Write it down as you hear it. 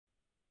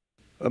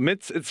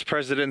Amidst its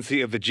presidency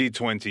of the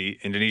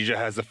G20, Indonesia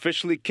has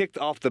officially kicked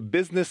off the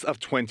Business of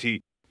 20,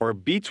 or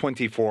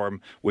B20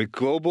 forum with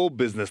global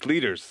business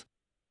leaders.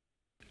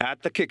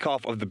 At the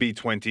kickoff of the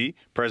B20,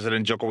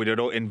 President Joko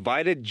Widodo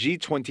invited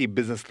G20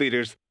 business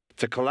leaders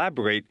to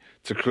collaborate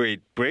to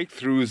create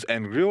breakthroughs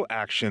and real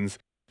actions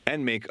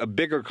and make a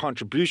bigger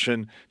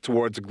contribution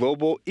towards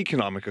global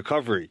economic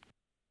recovery.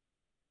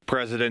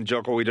 President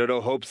Joko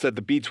Widodo hopes that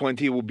the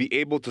B20 will be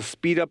able to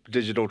speed up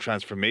digital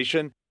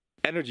transformation,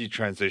 energy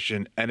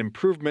transition, and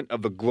improvement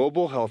of the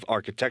global health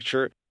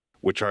architecture,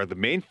 which are the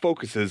main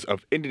focuses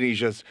of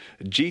Indonesia's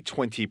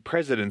G20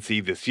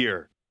 presidency this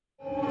year.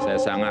 Saya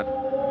sangat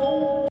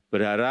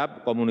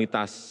berharap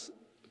komunitas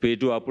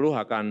B20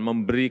 akan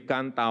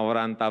memberikan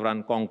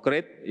tawaran-tawaran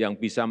konkret yang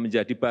bisa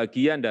menjadi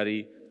bagian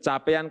dari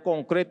capaian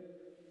konkret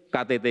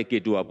KTT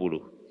G20.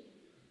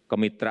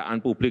 Kemitraan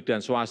publik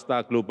dan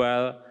swasta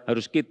global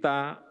harus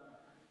kita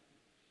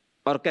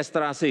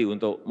orkestrasi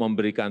untuk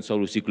memberikan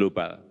solusi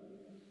global.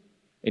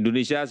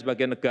 Indonesia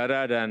sebagai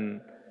negara dan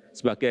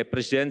sebagai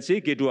presidensi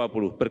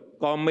G20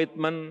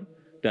 berkomitmen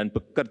dan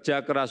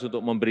bekerja keras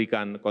untuk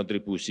memberikan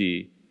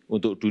kontribusi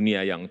untuk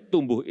dunia yang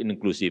tumbuh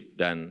inklusif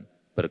dan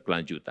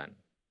berkelanjutan.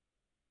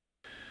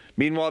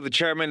 Meanwhile, the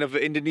chairman of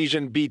the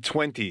Indonesian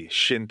B20,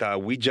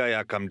 Shinta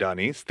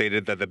Wijaya-Kamdani,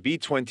 stated that the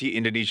B20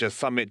 Indonesia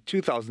Summit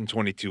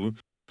 2022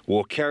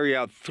 will carry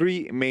out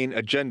three main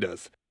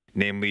agendas,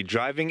 namely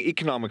driving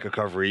economic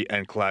recovery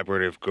and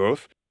collaborative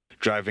growth,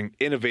 driving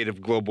innovative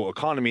global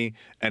economy,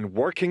 and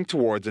working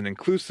towards an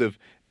inclusive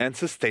and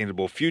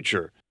sustainable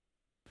future.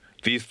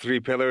 These three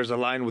pillars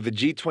align with the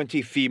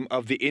G20 theme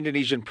of the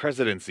Indonesian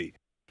presidency: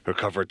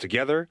 recover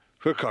together,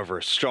 recover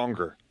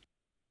stronger.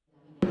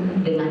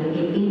 Dengan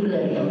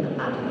enabler yang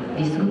tepat,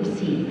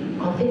 disrupsi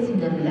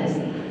COVID-19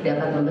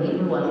 dapat memberi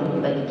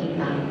peluang bagi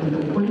kita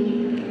untuk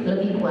pulih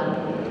lebih kuat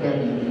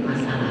dari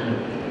masa lalu.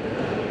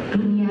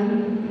 Dunia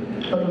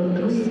perlu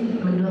terus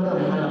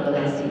mendorong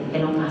kolaborasi,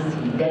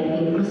 inovasi, dan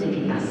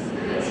inklusivitas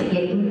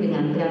seiring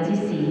dengan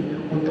transisi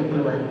untuk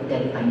keluar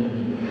dari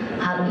pandemi.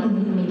 Hal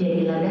ini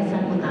menjadi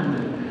landasan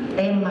utama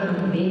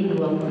tema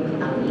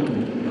B20 tahun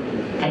ini,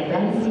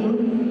 Advancing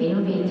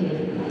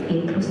Innovative,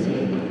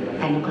 Inclusive,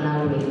 and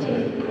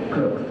Collaborative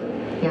Growth,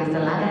 yang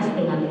selaras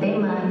dengan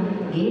tema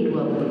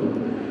G20,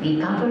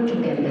 Recover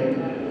Together,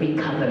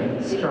 Recover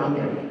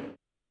Stronger.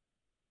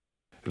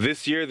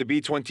 This year, the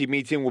B20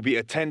 meeting will be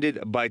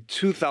attended by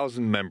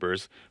 2,000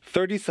 members.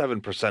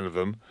 37% of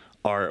them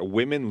are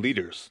women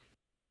leaders.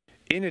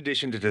 In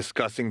addition to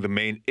discussing the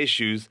main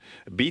issues,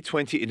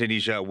 B20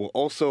 Indonesia will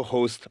also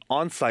host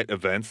on-site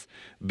events,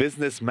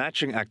 business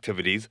matching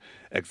activities,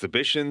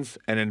 exhibitions,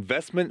 and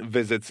investment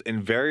visits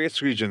in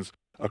various regions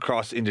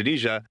across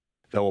Indonesia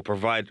that will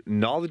provide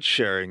knowledge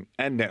sharing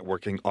and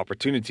networking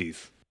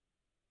opportunities.